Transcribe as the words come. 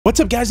What's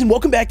up, guys, and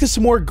welcome back to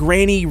some more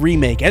Granny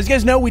Remake. As you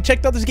guys know, we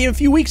checked out this game a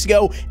few weeks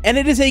ago, and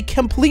it is a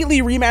completely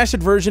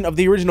remastered version of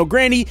the original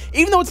Granny.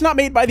 Even though it's not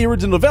made by the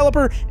original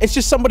developer, it's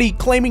just somebody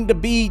claiming to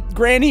be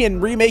Granny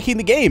and remaking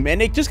the game.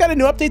 And it just got a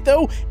new update,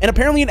 though, and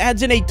apparently it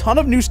adds in a ton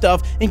of new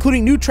stuff,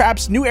 including new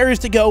traps, new areas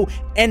to go,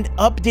 and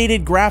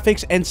updated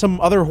graphics, and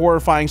some other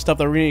horrifying stuff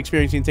that we're going to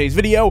experience in today's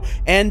video.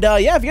 And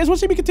yeah, if you guys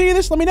want to see me continue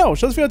this, let me know.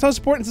 Show this video a ton of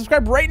support, and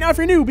subscribe right now if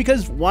you're new,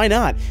 because why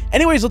not?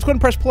 Anyways, let's go ahead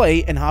and press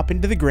play and hop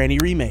into the Granny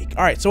Remake.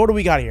 All right, so what do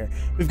we got here?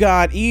 We've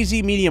got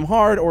easy, medium,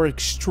 hard, or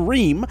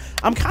extreme.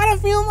 I'm kind of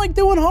feeling like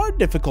doing hard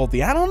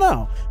difficulty. I don't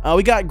know.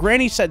 We got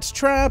Granny sets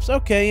traps.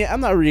 Okay,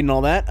 I'm not reading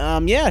all that.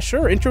 Yeah,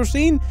 sure. Intro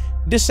scene,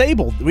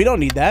 disabled. We don't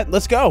need that.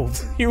 Let's go.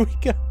 Here we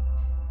go.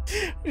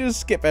 We just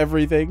skip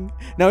everything.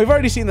 Now, we've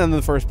already seen that in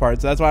the first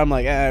part, so that's why I'm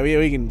like,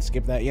 we can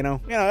skip that, you know?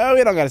 We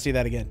don't got to see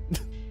that again.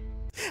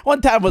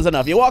 One time was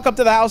enough. You walk up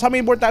to the house. How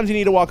many more times do you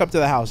need to walk up to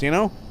the house, you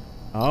know?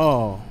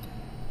 Oh.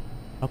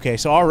 Okay,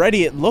 so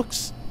already it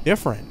looks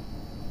different.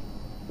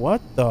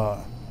 What the?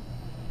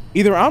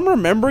 Either I'm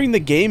remembering the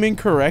game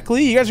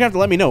incorrectly. You guys are gonna have to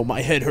let me know.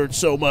 My head hurts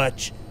so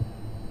much.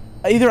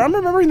 Either I'm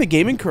remembering the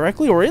game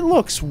incorrectly or it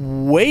looks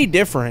way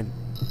different.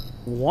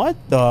 What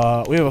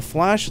the? We have a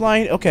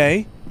flashlight.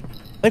 Okay.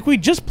 Like we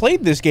just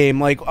played this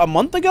game like a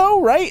month ago,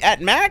 right?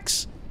 At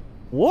max?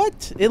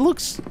 What? It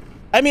looks...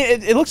 I mean,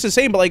 it looks the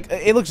same, but like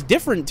it looks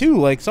different too.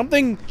 Like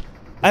something...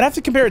 I'd have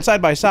to compare it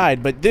side by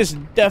side, but this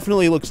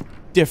definitely looks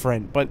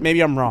different. But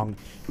maybe I'm wrong.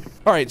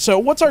 All right, so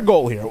what's our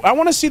goal here? I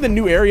want to see the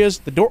new areas.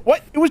 The door...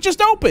 What? It was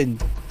just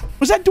opened.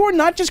 Was that door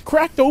not just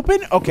cracked open?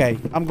 Okay,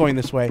 I'm going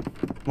this way.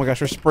 Oh my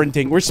gosh, we're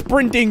sprinting. We're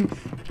sprinting.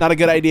 Not a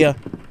good idea,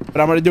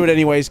 but I'm going to do it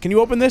anyways. Can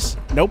you open this?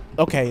 Nope.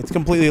 Okay, it's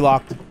completely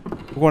locked.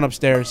 We're going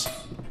upstairs.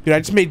 Dude, I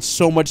just made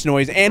so much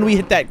noise, and we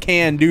hit that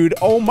can, dude.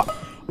 Oh my...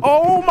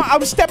 Oh my...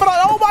 I'm stepping on...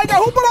 Oh my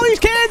god, who put all these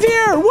cans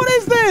here? What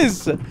is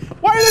this?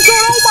 Why are they going...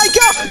 Oh my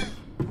god!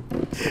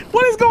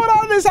 What is going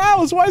on in this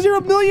house? Why is there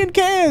a million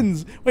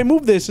cans? Wait,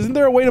 move this. Isn't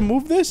there a way to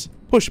move this?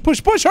 Push,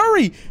 push, push,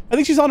 hurry! I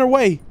think she's on her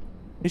way.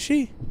 Is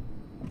she?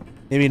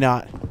 Maybe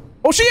not.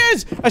 Oh, she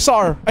is! I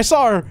saw her. I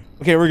saw her.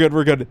 Okay, we're good.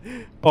 We're good.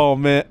 Oh,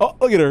 man. Oh,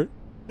 look at her.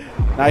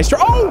 Nice try.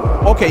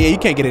 Oh! Okay, yeah, you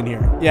can't get in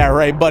here. Yeah,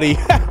 right, buddy.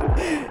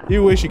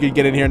 You wish you could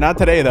get in here. Not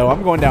today, though.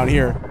 I'm going down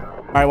here.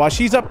 All right, while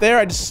she's up there,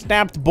 I just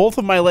snapped both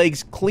of my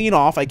legs clean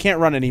off. I can't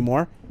run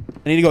anymore.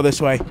 I need to go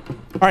this way.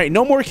 All right,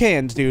 no more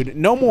cans, dude.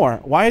 No more.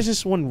 Why is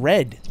this one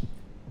red?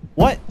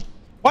 What?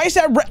 Why is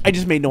that red? I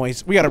just made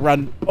noise. We gotta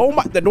run. Oh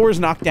my, the door's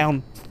knocked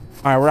down.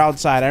 All right, we're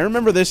outside. I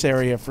remember this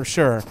area for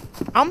sure.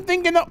 I'm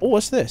thinking of, oh,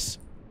 what's this?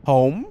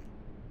 Home?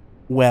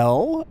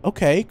 Well,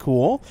 okay,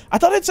 cool. I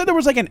thought it said there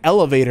was like an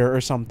elevator or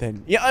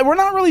something. Yeah, we're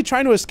not really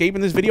trying to escape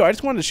in this video. I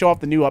just wanted to show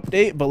off the new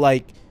update, but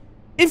like,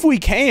 if we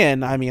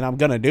can, I mean, I'm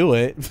gonna do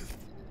it.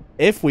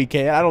 If we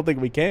can. I don't think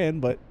we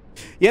can, but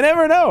you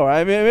never know.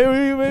 I mean,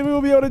 maybe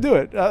we'll be able to do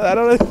it. I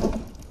don't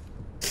know.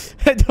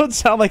 I don't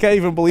sound like I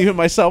even believe in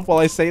myself while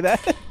I say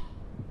that.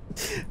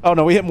 Oh,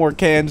 no, we hit more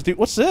cans, dude.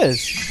 What's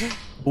this?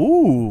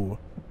 Ooh.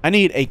 I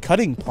need a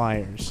cutting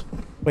pliers.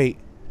 Wait.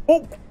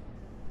 Oh.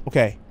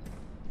 Okay.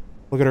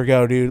 Look at her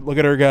go, dude. Look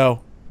at her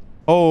go.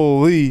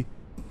 Holy.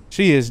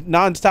 She is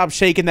nonstop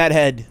shaking that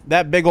head.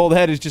 That big old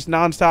head is just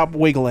nonstop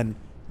wiggling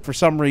for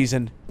some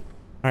reason.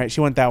 All right,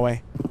 she went that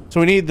way. So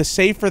we need the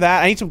safe for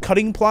that. I need some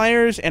cutting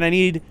pliers, and I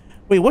need...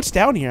 Wait, what's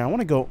down here? I want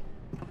to go...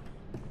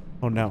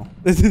 Oh, no.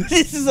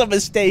 This is a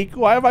mistake.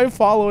 Why am I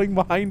following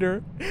behind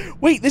her?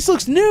 Wait, this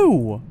looks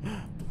new.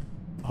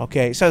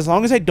 Okay, so as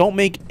long as I don't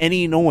make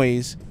any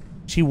noise,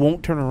 she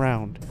won't turn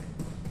around.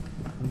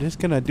 I'm just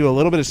going to do a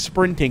little bit of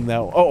sprinting,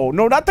 though. Oh,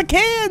 no, not the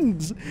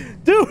cans!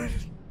 Dude,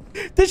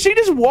 did she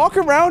just walk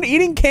around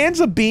eating cans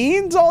of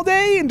beans all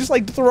day and just,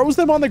 like, throws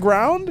them on the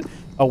ground?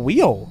 A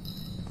wheel.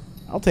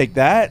 I'll take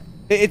that.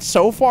 It's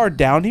so far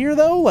down here,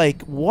 though.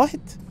 Like, what?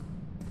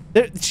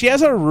 She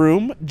has a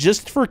room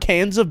just for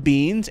cans of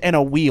beans and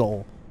a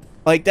wheel.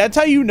 Like, that's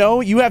how you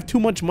know you have too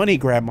much money,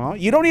 Grandma.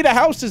 You don't need a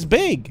house this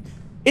big.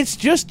 It's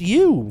just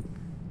you.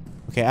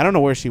 Okay, I don't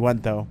know where she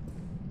went, though.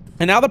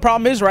 And now the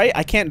problem is, right,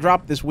 I can't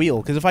drop this wheel.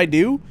 Because if I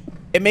do,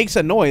 it makes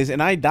a noise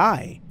and I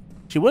die.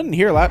 She wouldn't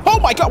hear loud. Oh,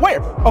 my God,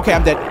 where? Okay,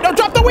 I'm dead. No,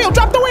 drop the wheel.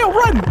 Drop the wheel.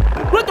 Run.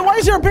 Why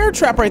is there a bear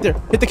trap right there?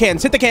 Hit the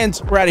cans. Hit the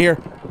cans. We're out of here.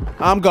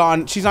 I'm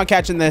gone. She's not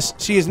catching this.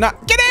 She is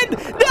not. Get in!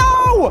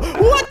 No!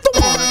 What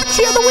the?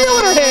 She had the wheel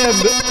in her hand.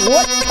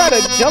 What kind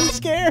of jump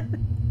scare?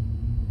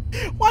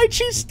 Why'd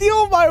she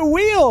steal my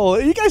wheel?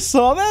 You guys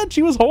saw that?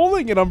 She was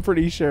holding it, I'm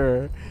pretty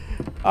sure.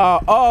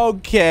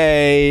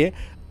 Okay.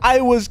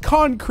 I was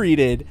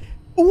concreted.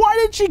 Why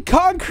did she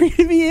concrete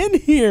me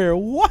in here?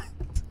 What?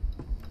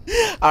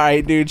 All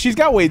right, dude. She's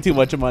got way too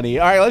much money.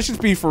 All right, let's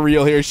just be for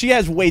real here. She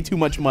has way too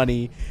much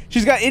money.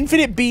 She's got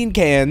infinite bean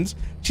cans.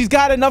 She's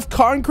got enough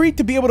concrete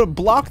to be able to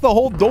block the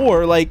whole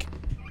door. Like,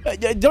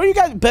 don't you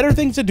got better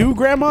things to do,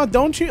 Grandma?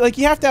 Don't you? Like,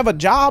 you have to have a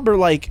job or,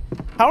 like,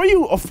 how are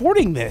you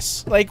affording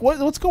this? Like,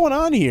 what's going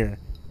on here?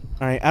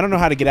 All right, I don't know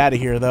how to get out of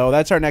here, though.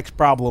 That's our next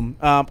problem.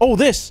 Oh,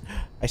 this.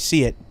 I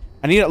see it.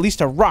 I need at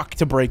least a rock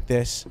to break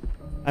this.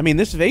 I mean,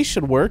 this vase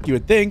should work, you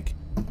would think.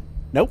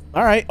 Nope.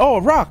 All right. Oh,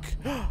 a rock.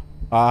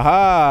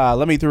 Aha.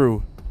 Let me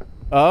through.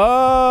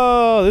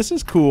 Oh, this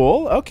is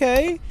cool.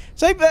 Okay.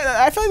 So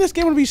I feel like this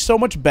game would be so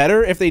much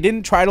better if they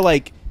didn't try to,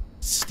 like,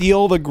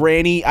 steal the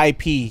Granny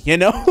IP, you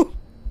know?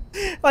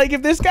 Like,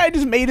 if this guy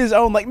just made his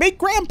own, like, make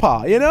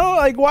Grandpa, you know?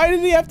 Like, why did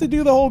he have to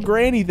do the whole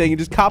Granny thing and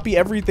just copy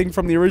everything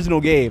from the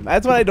original game?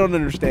 That's what I don't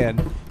understand.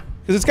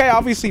 Because this guy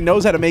obviously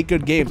knows how to make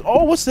good games.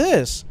 Oh, what's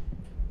this?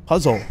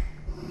 Puzzle.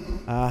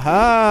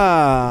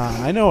 Aha.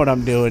 I know what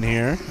I'm doing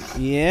here.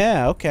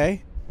 Yeah,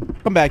 okay.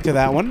 Come back to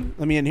that one.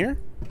 Let me in here.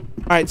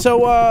 All right,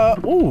 so,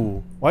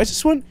 ooh. Why is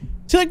this one?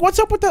 See, like, what's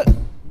up with the...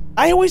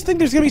 I always think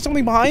there's gonna be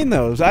something behind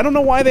those. I don't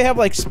know why they have,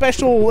 like,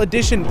 special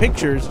edition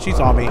pictures. She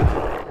saw me.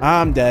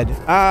 I'm dead.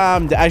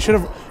 I should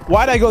have...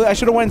 Why'd I go... I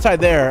should have went inside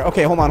there.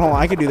 Okay, hold on.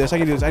 I can do this. I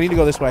need to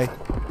go this way.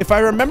 If I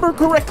remember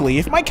correctly,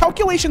 if my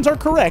calculations are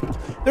correct,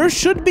 there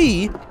should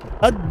be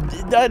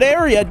an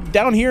area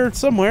down here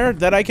somewhere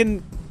that I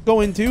can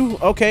go into.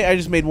 Okay, I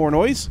just made more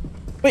noise.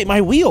 Wait,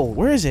 my wheel.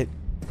 Where is it?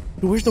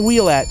 Where's the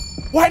wheel at?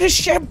 Why does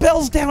Chef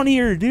Bell's down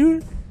here,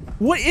 dude?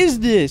 What is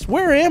this?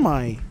 Where am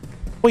I?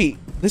 Wait,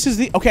 this is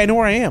the... Okay, I know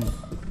where I am.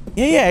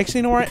 Yeah, I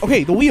actually know where I...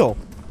 Okay, the wheel.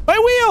 My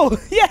wheel!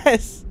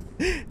 Yes!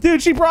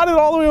 Dude, she brought it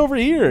all the way over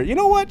here. You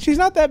know what? She's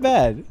not that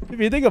bad, if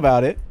you think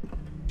about it.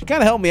 She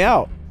kind of helped me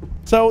out.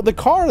 So, the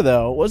car,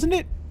 though, wasn't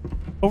it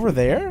over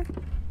there?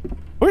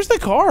 Where's the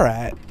car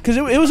at? Because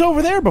it was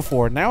over there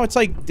before. Now it's,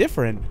 like,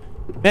 different.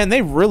 Man,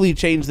 they really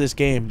changed this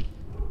game.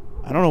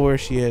 I don't know where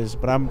she is,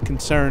 but I'm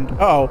concerned.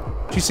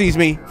 Uh-oh. She sees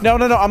me. No,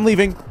 I'm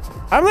leaving.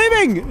 I'm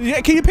leaving!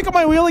 Yeah, can you pick up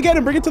my wheel again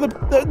and bring it to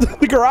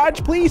the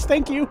garage, please?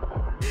 Thank you.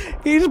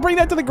 Can you just bring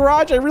that to the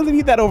garage? I really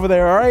need that over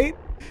there, all right?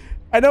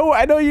 I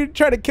know you're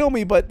trying to kill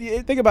me, but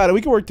think about it.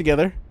 We can work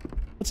together.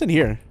 What's in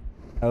here?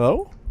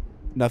 Hello?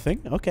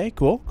 Nothing. Okay,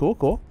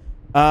 cool.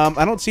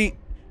 I don't see...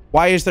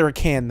 Why is there a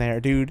can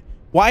there, dude?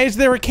 Why is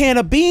there a can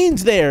of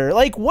beans there?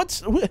 Like,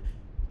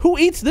 who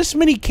eats this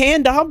many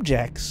canned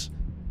objects?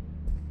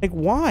 Like,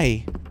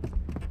 why?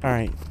 All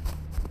right.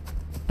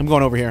 I'm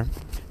going over here.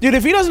 Dude,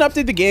 if he doesn't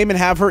update the game and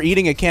have her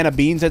eating a can of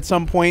beans at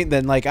some point,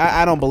 then, like,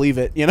 I don't believe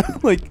it, you know?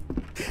 Like,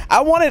 I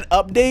want an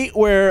update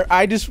where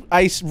I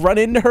run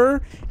into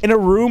her in a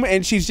room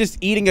and she's just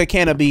eating a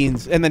can of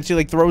beans and then she,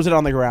 like, throws it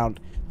on the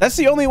ground. That's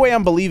the only way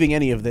I'm believing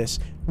any of this.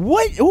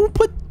 What? Who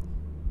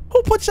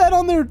puts that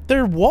on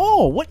their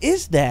wall? What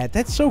is that?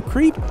 That's so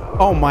creepy.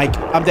 Oh, Mike,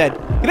 I'm dead.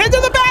 Get into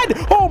the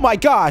bed! Oh, my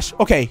gosh.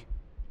 Okay.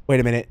 Wait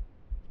a minute.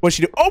 What'd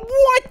she do? Oh,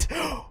 what?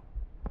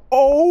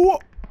 Oh...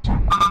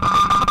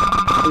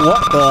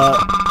 What the?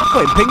 I'm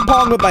playing ping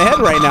pong with my head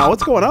right now.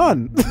 What's going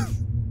on?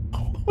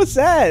 What's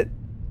that?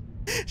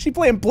 She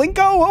playing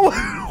Blinko?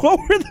 What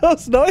were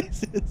those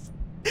noises?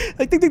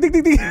 Like, ding, ding, ding,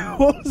 ding, ding.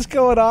 What was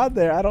going on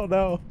there? I don't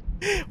know.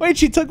 Wait,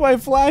 she took my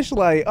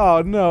flashlight.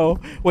 Oh, no.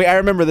 Wait, I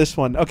remember this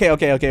one. Okay.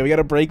 We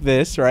gotta break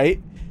this,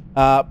 right?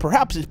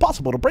 Perhaps it's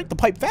possible to break the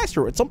pipe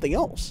faster with something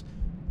else.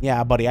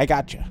 Yeah, buddy, I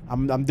got you.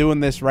 I'm doing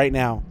this right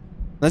now.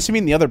 Unless you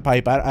mean the other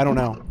pipe. I don't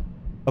know.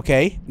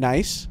 Okay,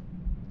 nice.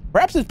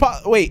 Perhaps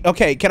it's wait,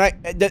 okay, can I...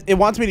 It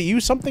wants me to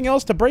use something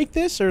else to break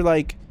this? Or,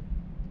 like...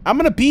 I'm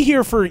gonna be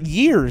here for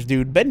years,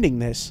 dude, bending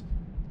this.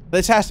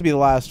 This has to be the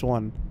last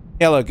one.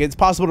 Yeah, look, it's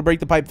possible to break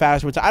the pipe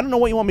faster, which I don't know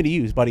what you want me to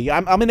use, buddy.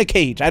 I'm in a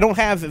cage. I don't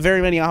have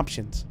very many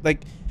options.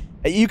 Like,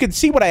 you can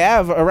see what I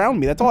have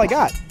around me. That's all I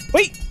got.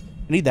 Wait!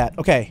 I need that.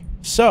 Okay.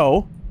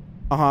 So...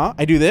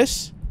 I do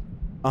this.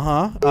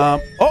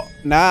 Oh,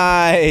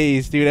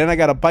 nice, dude. And I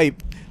got a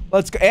pipe.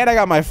 Let's go. And I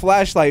got my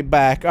flashlight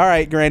back. All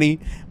right, Granny.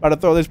 About to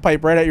throw this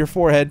pipe right at your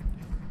forehead.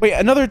 Wait,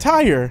 another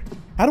tire.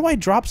 How do I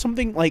drop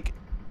something, like,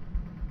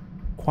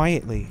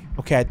 quietly?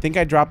 Okay, I think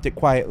I dropped it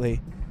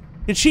quietly.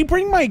 Did she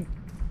bring my...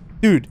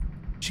 Dude,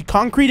 she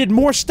concreted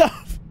more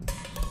stuff.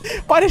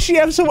 Why does she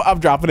have so... I'm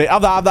dropping it.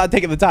 I'm not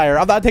taking the tire.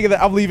 I'm not taking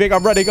the... I'm leaving.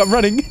 I'm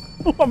running.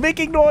 I'm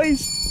making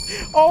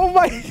noise. Oh,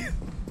 my...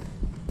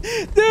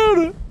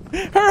 Dude...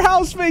 Her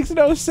house makes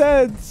no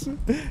sense.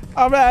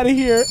 I'm out of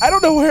here. I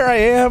don't know where I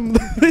am.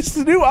 This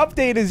new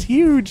update is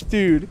huge,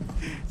 dude.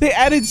 They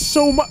added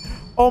so much.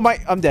 Oh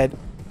my, I'm dead.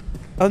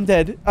 I'm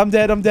dead. I'm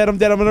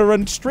gonna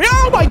run straight.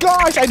 Oh my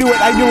gosh, I knew it,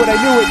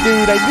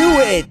 dude. I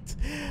knew it.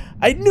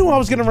 I knew I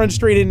was gonna run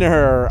straight into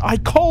her. I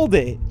called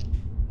it.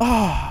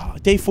 Ah,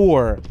 day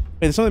 4. Wait,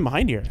 there's something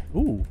behind here.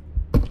 Ooh.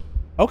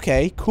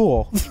 Okay,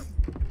 cool.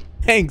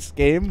 Thanks,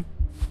 game.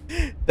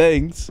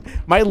 Thanks.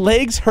 My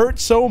legs hurt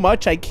so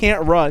much I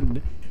can't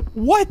run.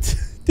 What?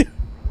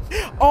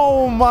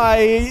 Oh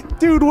my...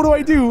 Dude, what do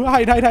I do?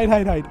 Hide.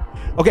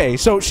 Okay,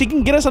 so she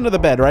can get us under the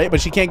bed, right?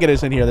 But she can't get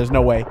us in here. There's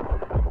no way.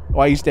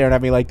 Why are you staring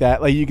at me like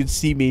that? Like you can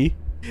see me.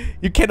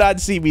 You cannot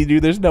see me,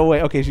 dude. There's no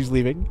way. Okay, she's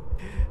leaving.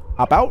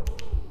 Hop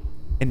out.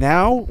 And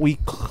now we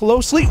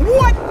closely...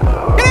 What?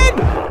 Get in!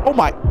 Oh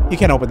my... You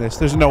can't open this.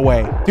 There's no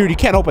way. Dude, you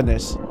can't open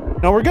this.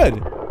 No, we're good.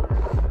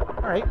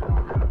 All right.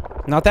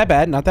 Not that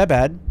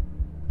bad.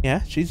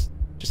 Yeah, she's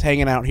just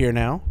hanging out here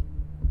now.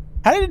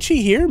 How did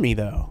she hear me,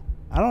 though?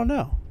 I don't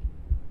know.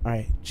 All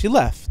right, she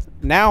left.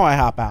 Now I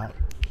hop out.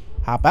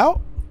 Hop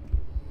out.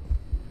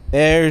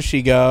 There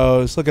she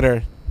goes. Look at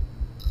her.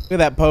 Look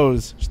at that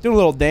pose. She's doing a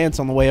little dance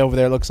on the way over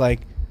there, looks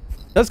like.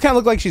 Does kind of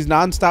look like she's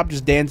nonstop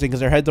just dancing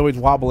because her head's always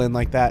wobbling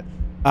like that.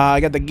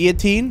 I got the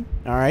guillotine.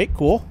 All right,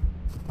 cool.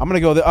 I'm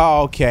going to go there.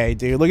 Oh, okay,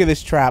 dude. Look at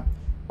this trap.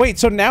 Wait,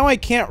 so now I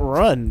can't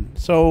run.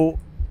 So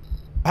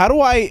how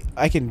do I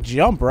can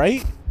jump,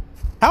 right?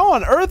 How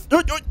on earth?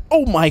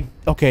 Oh, my.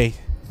 Okay.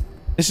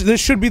 This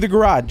should be the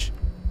garage.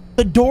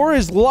 The door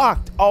is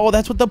locked. Oh,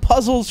 that's what the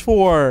puzzle's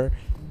for.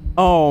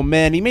 Oh,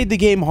 man. He made the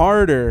game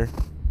harder.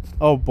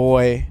 Oh,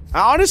 boy.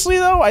 Honestly,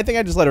 though, I think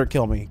I just let her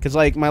kill me. Because,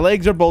 like, my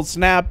legs are both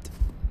snapped.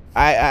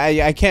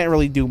 I can't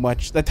really do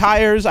much. The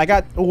tires, I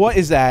got... What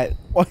is that?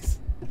 Why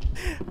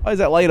is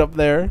that light up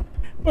there?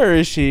 Where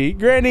is she?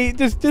 Granny,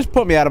 just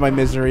put me out of my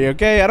misery,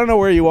 okay? I don't know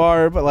where you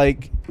are, but,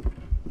 like...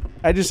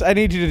 I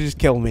need you to just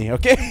kill me,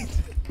 okay?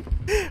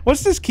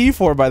 What's this key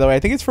for, by the way? I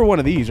think it's for one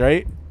of these,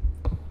 right?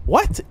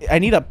 What? I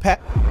need a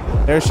pet.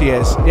 There she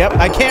is. Yep,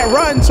 I can't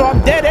run, so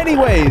I'm dead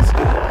anyways.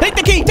 Take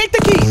the key! Take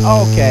the key!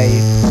 Okay.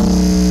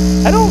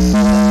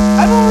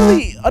 I don't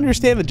really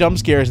understand the jump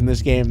scares in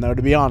this game, though,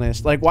 to be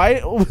honest. Like, why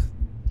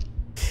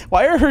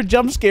are her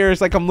jump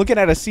scares like I'm looking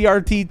at a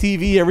CRT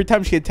TV every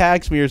time she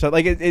attacks me or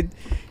something? Like,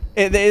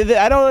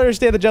 I don't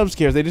understand the jump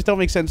scares. They just don't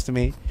make sense to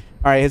me.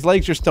 All right, his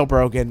legs are still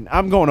broken.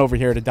 I'm going over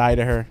here to die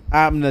to her.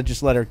 I'm gonna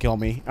just let her kill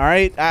me. All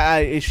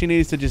right, she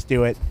needs to just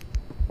do it.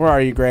 Where are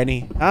you,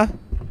 Granny? Huh?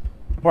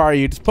 Where are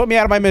you? Just put me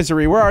out of my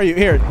misery. Where are you?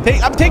 Here,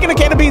 I'm taking a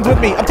can of beans with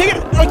me. I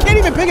can't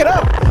even pick it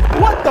up.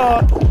 What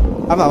the?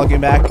 I'm not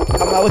looking back.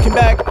 I'm not looking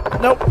back.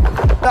 Nope.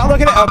 Not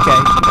looking at. Okay.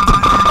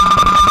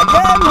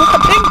 Again with the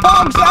ping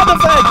pong sound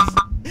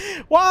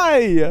effects.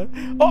 Why?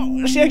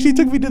 Oh, she actually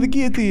took me to the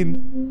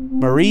guillotine.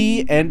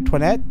 Marie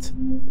Antoinette.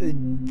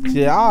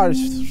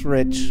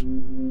 Rich.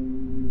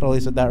 Totally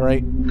said that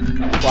right.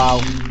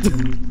 Wow.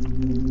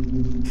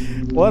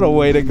 What a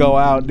way to go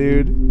out,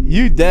 dude.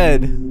 You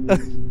dead.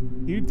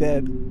 You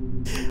dead.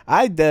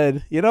 I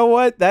dead. You know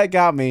what? That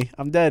got me.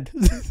 I'm dead.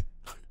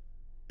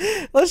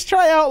 Let's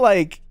try out,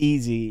 like,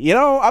 easy. You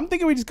know, I'm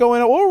thinking we just go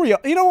in. What were we?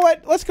 You know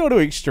what? Let's go to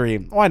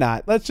extreme. Why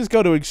not? Let's just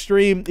go to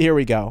extreme. Here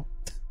we go.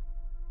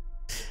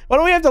 What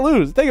do we have to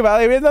lose? Think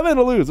about it. We have nothing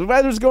to lose. We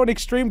might just go in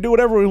extreme, do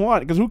whatever we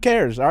want, because who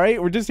cares, all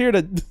right? We're just here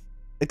to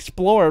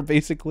explore,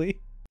 basically.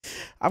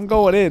 I'm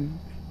going in.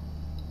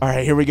 All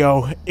right, here we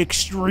go.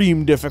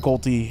 Extreme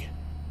difficulty.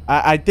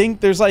 I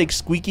think there's, like,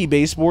 squeaky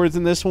baseboards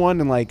in this one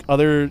and, like,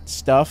 other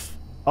stuff.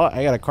 Oh,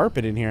 I got a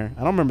carpet in here. I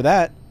don't remember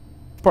that.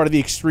 Part of the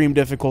extreme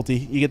difficulty.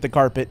 You get the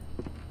carpet.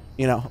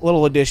 You know, a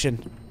little addition.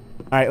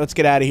 All right, let's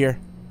get out of here.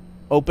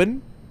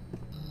 Open.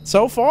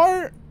 So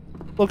far,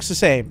 looks the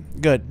same.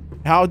 Good.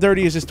 How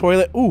dirty is this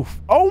toilet? Oof.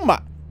 Oh, my.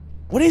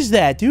 What is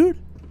that, dude?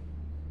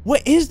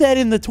 What is that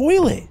in the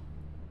toilet?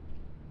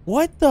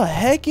 What the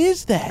heck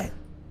is that?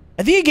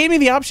 I think it gave me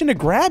the option to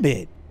grab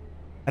it.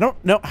 I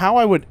don't know how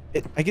I would...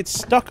 I get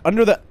stuck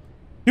under the...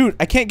 Dude,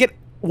 I can't get...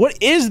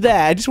 What is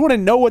that? I just want to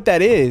know what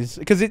that is.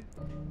 Because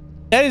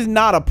that is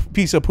not a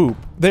piece of poop.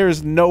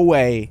 There's no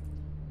way.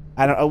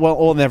 I don't... Well,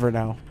 we'll never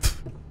know.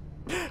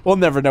 We'll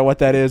never know what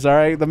that is,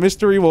 alright? The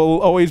mystery will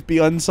always be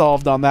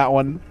unsolved on that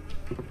one.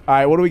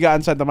 Alright, what do we got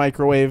inside the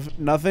microwave?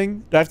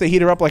 Nothing? Do I have to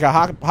heat her up like a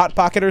hot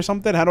pocket or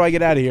something? How do I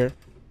get out of here?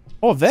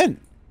 Oh, a vent.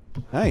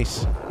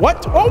 Nice.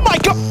 What? Oh my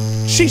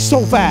god! She's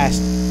so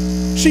fast.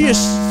 She is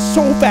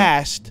so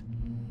fast.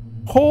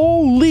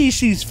 Holy,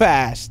 she's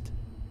fast.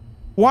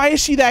 Why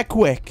is she that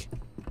quick?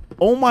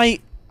 Oh my...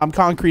 I'm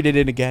concreted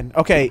in again.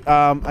 Okay,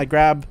 I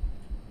grab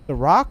the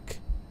rock.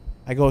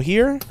 I go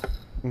here.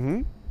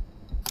 Mm-hmm.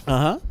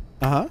 Uh-huh.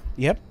 Uh-huh.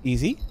 Yep,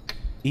 easy.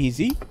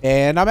 Easy.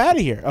 And I'm out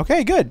of here.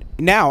 Okay, good.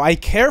 Now, I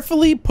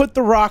carefully put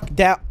the rock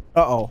down.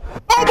 Uh-oh.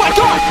 Oh my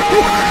god!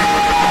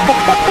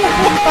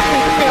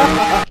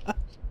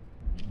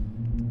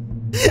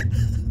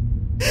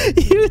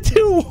 You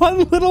do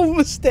one little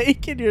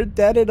mistake and you're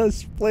dead in a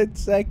split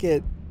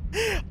second.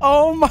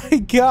 Oh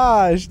my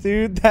gosh,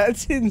 dude.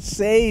 That's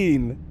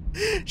insane.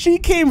 She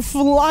came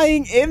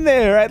flying in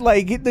there at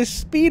like the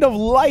speed of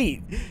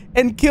light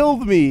and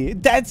killed me.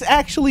 That's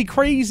actually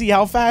crazy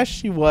how fast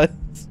she was.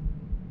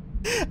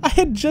 I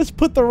had just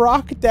put the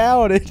rock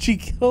down and she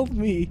killed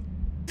me.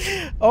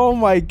 Oh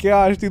my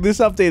gosh, dude, this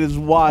update is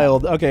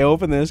wild. Okay,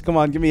 open this. Come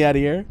on, get me out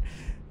of here.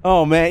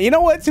 Oh man, you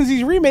know what? Since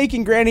he's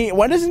remaking Granny,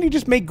 why doesn't he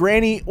just make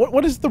Granny...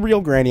 What is the real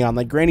Granny on?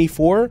 Like Granny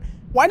 4?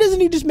 Why doesn't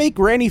he just make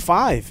Granny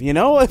 5? You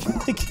know? Like,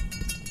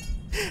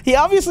 he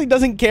obviously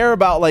doesn't care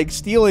about like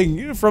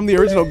stealing from the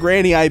original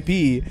Granny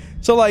IP.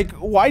 So like,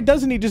 why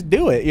doesn't he just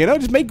do it? You know,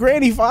 just make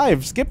Granny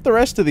 5. Skip the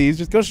rest of these.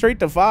 Just go straight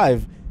to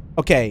 5.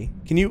 Okay,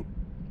 can you...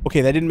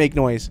 Okay, that didn't make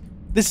noise.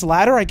 This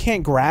ladder I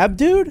can't grab,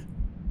 dude?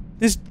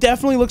 This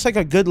definitely looks like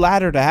a good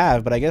ladder to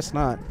have, but I guess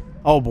not.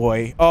 Oh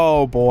boy.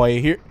 Oh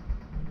boy. Here...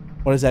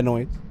 What is that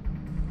noise?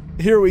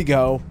 Here we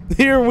go.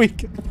 Here we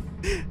go.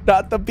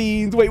 Not the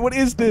beans. Wait, what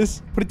is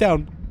this? Put it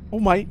down. Oh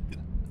my...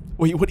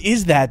 Wait, what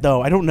is that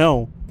though? I don't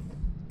know.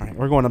 Alright,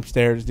 we're going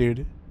upstairs,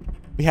 dude.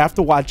 We have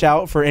to watch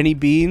out for any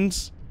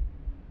beans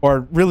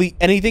or really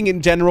anything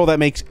in general that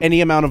makes any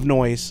amount of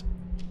noise.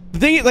 The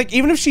thing is, like,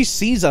 even if she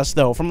sees us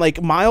though from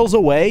like miles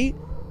away,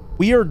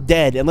 We are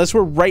dead unless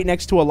we're right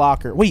next to a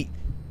locker. Wait,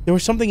 there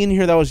was something in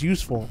here that was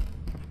useful.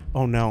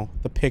 Oh no,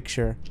 the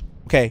picture.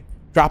 Okay,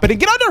 drop it and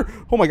get under.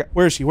 Oh my god,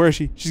 where is she? Where is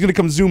she? She's gonna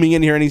come zooming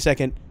in here any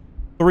second.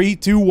 3,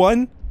 2,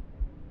 1.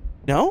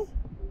 No?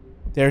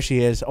 There she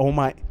is. Oh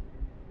my.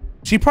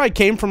 She probably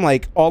came from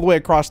like all the way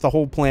across the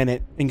whole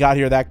planet and got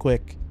here that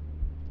quick.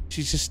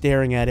 She's just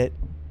staring at it.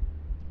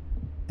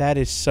 That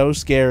is so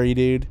scary,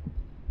 dude.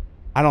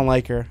 I don't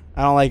like her.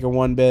 I don't like her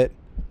one bit.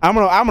 I'm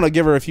gonna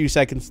give her a few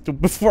seconds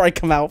before I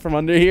come out from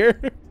under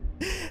here.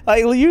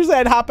 Like usually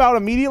I'd hop out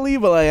immediately,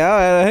 but like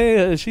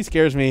hey, she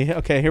scares me.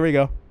 Okay, here we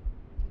go.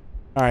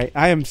 All right,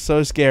 I am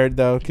so scared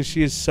though because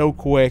she is so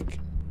quick.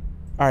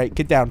 All right,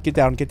 get down, get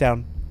down, get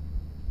down.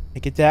 I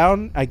get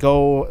down. I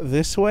go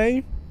this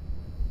way.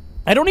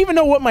 I don't even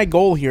know what my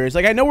goal here is.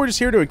 Like I know we're just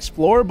here to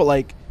explore, but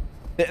like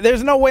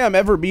there's no way I'm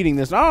ever beating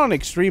this. Not on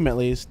extreme at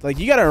least. Like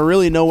you gotta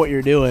really know what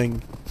you're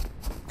doing.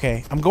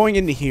 Okay, I'm going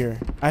into here.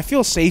 I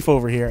feel safe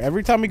over here.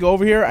 Every time we go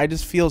over here, I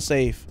just feel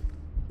safe.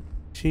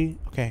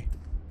 Okay.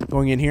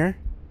 Going in here.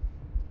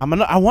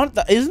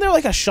 Isn't there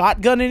like a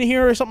shotgun in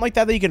here or something like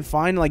that that you can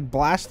find, like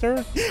blast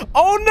her?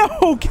 Oh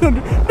no! No!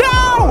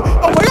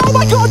 Oh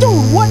my god,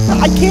 dude, what?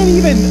 I can't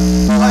even.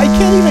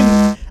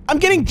 I'm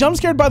getting jump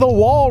scared by the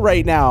wall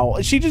right now.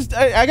 I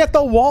got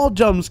the wall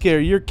jump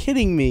scare. You're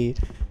kidding me.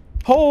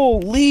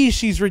 Holy,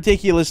 she's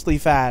ridiculously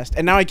fast.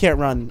 And now I can't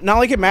run. Not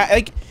like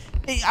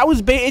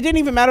it didn't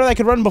even matter that I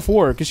could run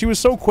before because she was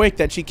so quick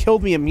that she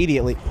killed me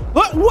immediately.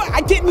 What?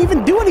 I didn't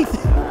even do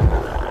anything.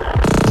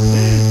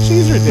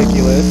 She's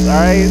ridiculous. All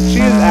right,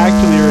 she is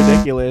actually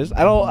ridiculous.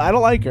 I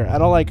don't like her. I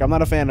don't like her. I'm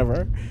not a fan of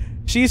her.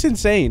 She's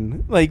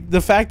insane. Like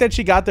the fact that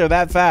she got there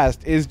that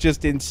fast is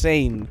just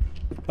insane.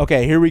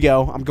 Okay, here we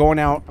go. I'm going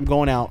out. I'm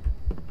going out.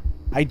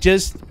 I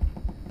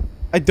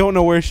don't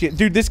know where she is.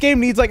 Dude, this game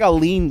needs like a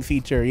lean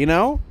feature, you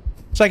know?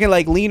 So I can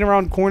like lean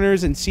around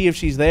corners and see if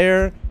she's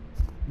there.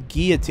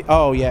 Guillotine.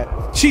 Oh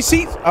yeah, she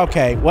sees.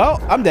 Okay,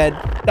 well, I'm dead.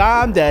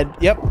 I'm dead.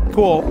 Yep.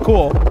 Cool.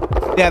 Cool.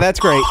 Yeah, that's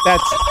great.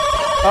 That's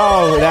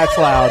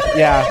loud.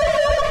 Yeah.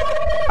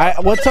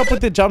 What's up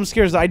with the jump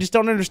scares? I just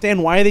don't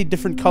understand. Why are they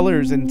different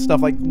colors and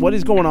stuff? Like, what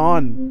is going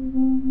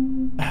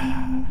on?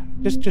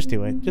 Just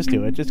do it. Just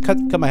do it. Just cut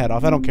my head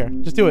off. I don't care.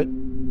 Just do it.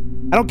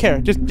 I don't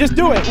care. Just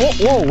do it.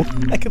 Whoa.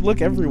 I could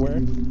look everywhere.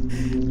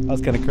 That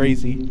was kind of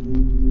crazy.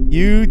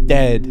 You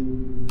dead.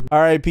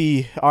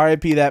 R.I.P.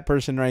 R.I.P. that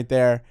person right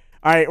there.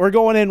 All right, we're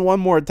going in one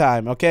more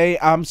time, okay?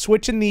 I'm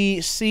switching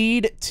the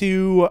seed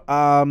to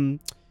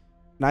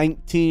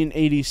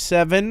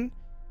 1987,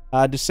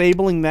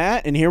 disabling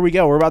that, and here we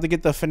go. We're about to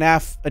get the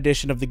FNAF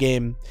edition of the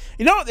game.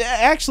 You know,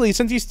 actually,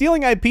 since he's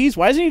stealing IPs,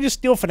 why doesn't he just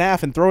steal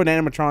FNAF and throw an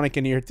animatronic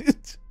in here?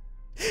 Just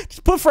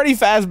put Freddy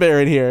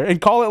Fazbear in here and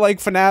call it like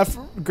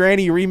FNAF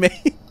Granny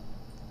Remake.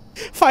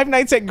 Five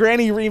Nights at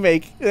Granny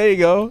Remake. There you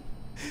go.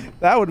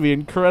 That would be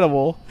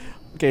incredible.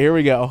 Okay, here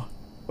we go.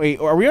 Wait,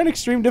 are we on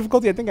extreme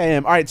difficulty? I think I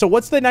am. All right, so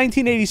what's the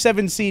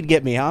 1987 seed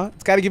get me, huh?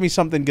 It's got to give me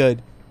something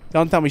good.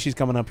 Don't tell me she's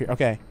coming up here.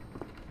 Okay.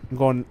 I'm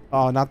going...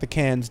 Oh, not the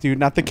cans, dude.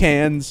 Not the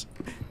cans.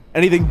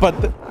 Anything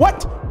but the...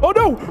 What? Oh,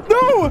 no!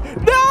 No!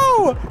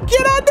 No!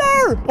 Get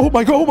under! Oh,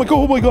 my God. Oh, my God.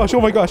 Oh, my gosh.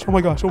 Oh, my gosh. Oh,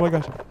 my gosh. Oh, my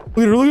gosh.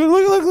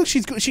 Look.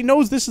 She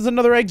knows this is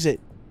another exit.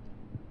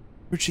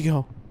 Where'd she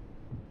go?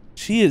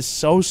 She is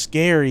so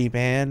scary,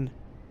 man.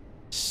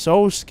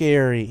 So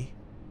scary.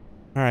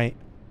 All right.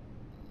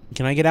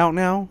 Can I get out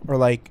now? Or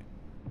like,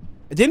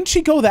 didn't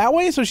she go that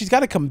way? So she's got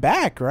to come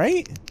back,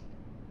 right?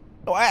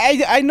 Oh,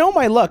 I know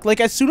my luck.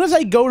 Like as soon as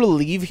I go to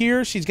leave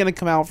here, she's going to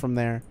come out from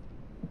there.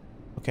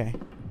 Okay.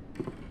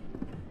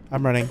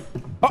 I'm running.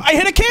 Oh, I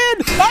hit a can!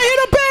 I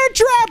hit a bear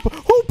trap!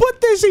 Who put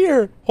this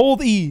here?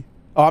 Hold E.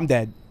 Oh, I'm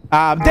dead.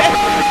 I'm dead.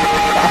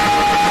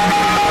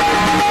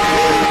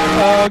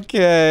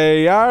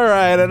 Okay. All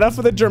right. Enough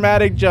of the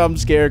dramatic jump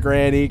scare,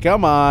 Granny.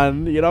 Come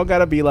on. You don't got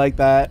to be like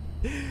that.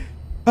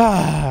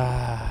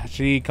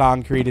 She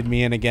concreted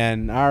me in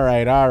again. All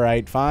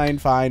right.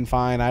 Fine.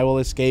 I will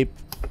escape.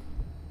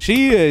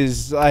 She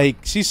is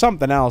like, she's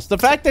something else. The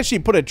fact that she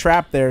put a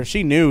trap there,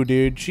 she knew,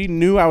 dude. She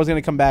knew I was going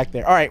to come back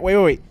there. All right,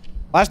 wait.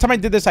 Last time I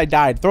did this, I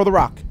died. Throw the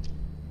rock.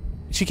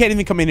 She can't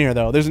even come in here,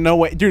 though. There's no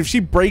way. Dude, if she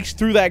breaks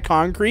through that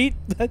concrete,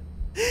 that'd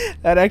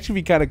actually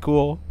be kind of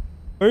cool.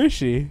 Where is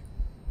she?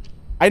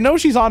 I know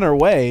she's on her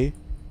way.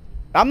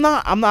 I'm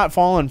not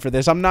falling for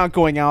this. I'm not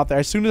going out there.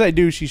 As soon as I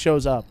do, she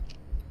shows up.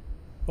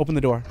 Open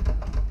the door.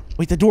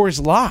 Wait, the door is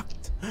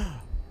locked.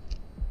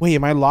 Wait,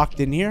 am I locked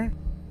in here?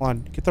 Hold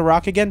on. Get the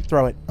rock again.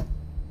 Throw it.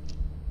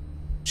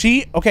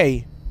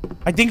 Okay.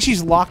 I think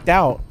she's locked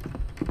out.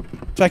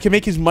 So I can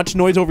make as much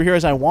noise over here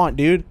as I want,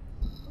 dude.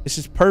 This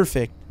is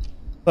perfect.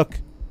 Look.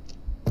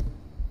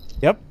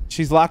 Yep.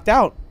 She's locked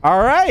out. All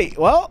right.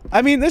 Well,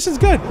 I mean, this is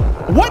good.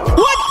 What?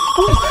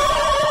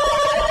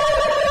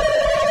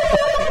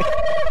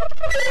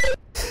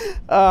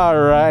 All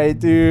right,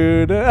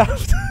 dude.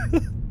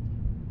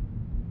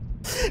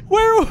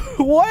 Where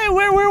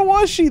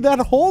was she that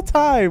whole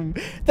time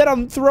that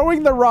I'm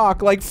throwing the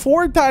rock? Like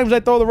 4 times I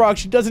throw the rock,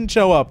 she doesn't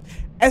show up.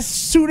 As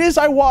soon as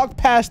I walk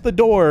past the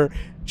door,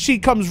 she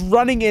comes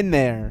running in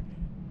there.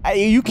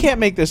 You can't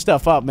make this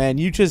stuff up, man.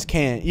 You just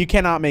can't. You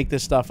cannot make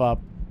this stuff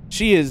up.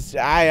 She is.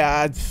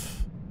 I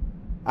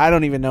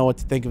don't even know what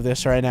to think of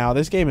this right now.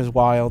 This game is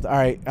wild. All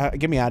right,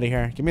 get me out of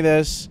here. Give me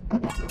this.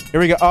 Here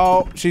we go.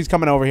 Oh, she's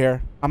coming over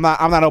here. I'm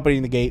not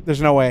opening the gate.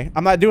 There's no way.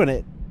 I'm not doing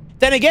it.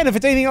 Then again, if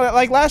it's anything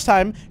like last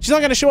time, she's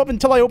not gonna show up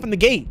until I open the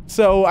gate.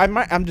 So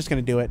I'm just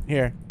gonna do it.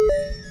 Here.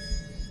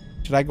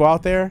 Should I go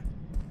out there?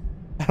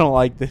 I don't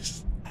like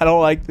this. I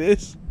don't like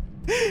this.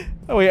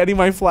 Oh wait, I need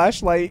my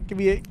flashlight. Give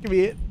me it. Give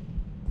me it.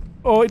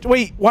 Oh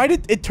wait, why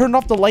did it turn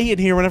off the light in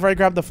here whenever I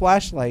grab the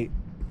flashlight?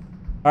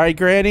 All right,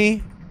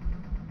 Granny.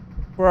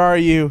 Where are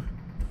you?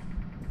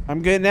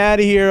 I'm getting out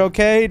of here,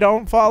 okay?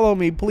 Don't follow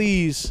me,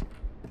 please.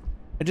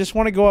 I just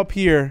want to go up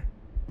here.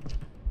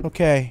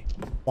 Okay.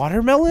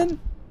 Watermelon?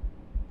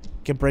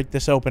 Can break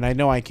this open. I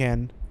know I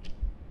can.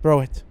 Throw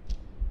it.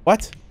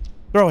 What?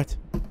 Throw it.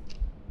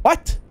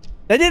 What?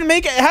 That didn't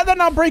make it. How'd that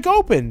not break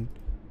open?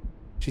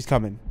 She's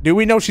coming. Do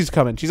we know she's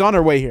coming? She's on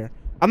her way here.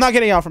 I'm not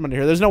getting out from under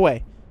here. There's no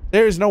way.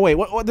 There's no way.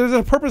 What, there's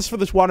a purpose for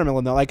this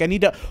watermelon, though. Like, I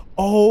need to...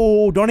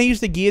 Oh, don't I use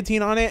the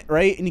guillotine on it,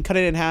 right? And you cut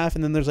it in half,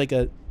 and then there's, like,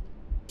 a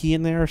key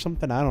in there or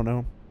something? I don't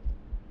know.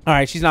 All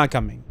right, she's not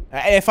coming.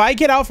 If I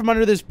get out from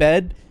under this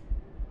bed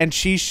and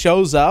she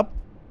shows up...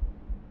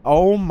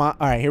 Oh, my...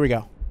 All right, here we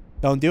go.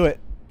 Don't do it.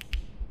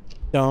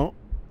 Don't.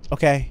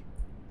 Okay.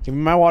 Give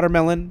me my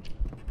watermelon.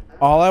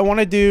 All I want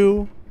to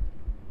do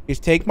is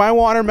take my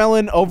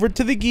watermelon over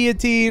to the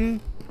guillotine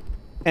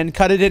and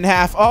cut it in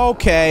half.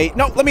 Okay.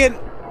 No, let me in.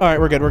 All right,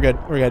 we're good. We're good.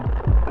 We're good.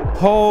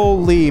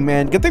 Holy,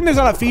 man. Good thing there's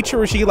not a feature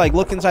where she can, like,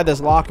 look inside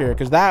this locker,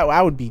 because that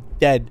I would be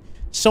dead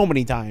so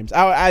many times.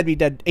 I'd be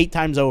dead 8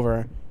 times over.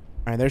 All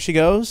right, there she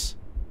goes.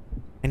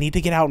 I need to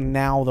get out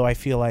now, though, I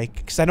feel like,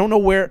 because I don't know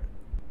where...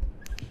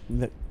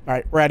 All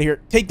right, we're out of here.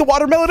 Take the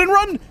watermelon and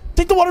run.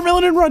 Take the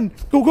watermelon and run.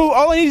 Go, go.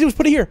 All I need to do is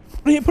put it here.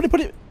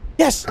 Put it.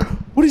 Yes.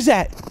 What is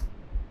that?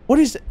 What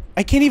is it?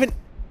 I can't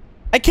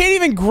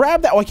even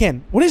grab that. Oh, I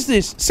can. What is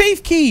this?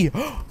 Safe key.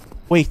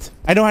 Wait,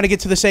 I know how to get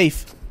to the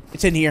safe.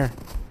 It's in here.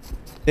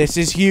 This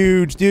is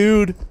huge,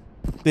 dude.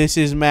 This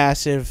is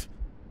massive.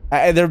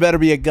 There better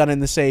be a gun in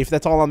the safe.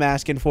 That's all I'm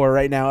asking for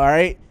right now, all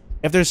right?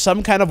 If there's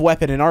some kind of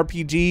weapon, an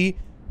RPG,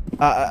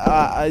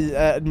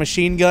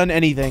 machine gun,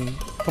 anything.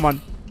 Come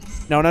on.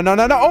 No. Open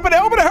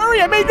it,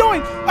 hurry. I made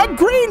noise. A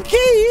green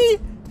key.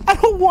 I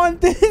don't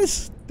want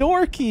this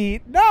door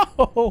key.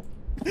 No.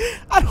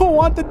 I don't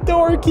want the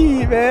door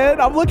key, man.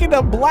 I'm looking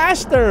to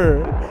blast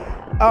her.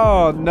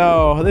 Oh,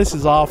 no. This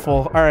is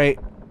awful. All right.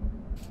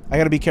 I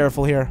got to be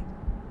careful here.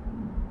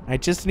 I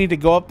just need to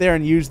go up there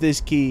and use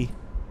this key.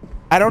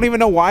 I don't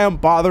even know why I'm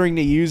bothering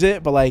to use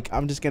it, but, like,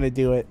 I'm just going to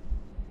do it.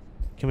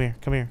 Come here.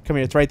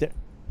 It's right there.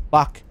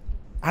 Lock.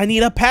 I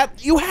need a pad.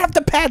 You have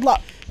the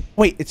padlock.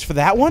 Wait, it's for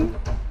that one?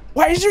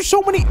 Why is there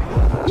so many?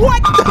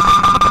 What? No,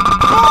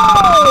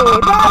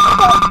 not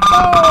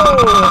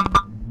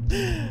the...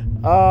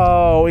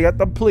 Oh, we got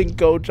the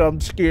Plinko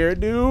jump scare,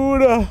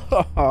 dude.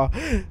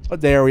 What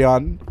day are we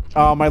on?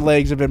 Oh, my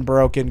legs have been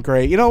broken.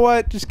 Great. You know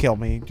what? Just kill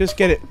me. Just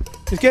get it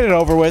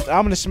over with.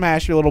 I'm gonna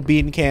smash your little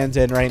bean cans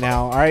in right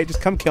now. All right,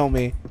 just come kill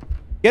me.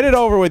 Get it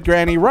over with,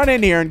 Granny. Run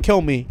in here and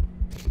kill me.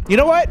 You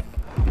know what?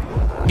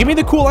 Give me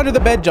the cool under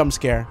the bed jump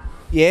scare.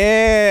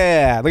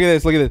 Yeah. Look at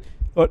this. Look at this.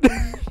 Oh.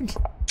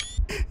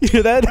 You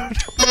hear that?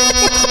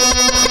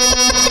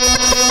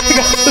 I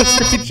got some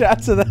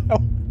screenshots of that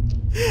one.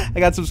 I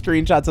got some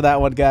screenshots of that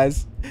one,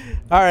 guys.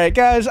 All right,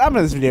 guys, I'm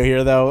in this video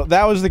here, though.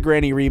 That was the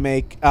Granny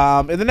remake.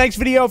 In the next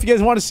video, if you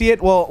guys want to see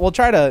it, we'll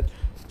try to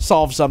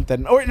solve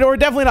something. Or we're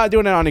definitely not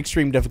doing it on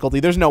extreme difficulty.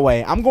 There's no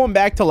way. I'm going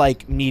back to,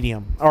 like,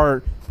 medium.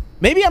 Or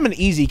maybe I'm an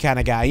easy kind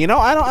of guy. You know,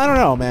 I don't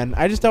know, man.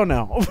 I just don't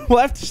know. We'll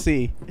have to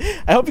see.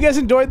 I hope you guys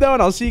enjoyed, though,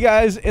 and I'll see you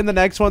guys in the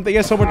next one. Thank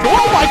you guys so much.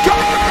 Oh, my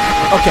God!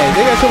 Okay, thank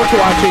you guys so much for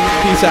watching.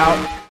 Peace out.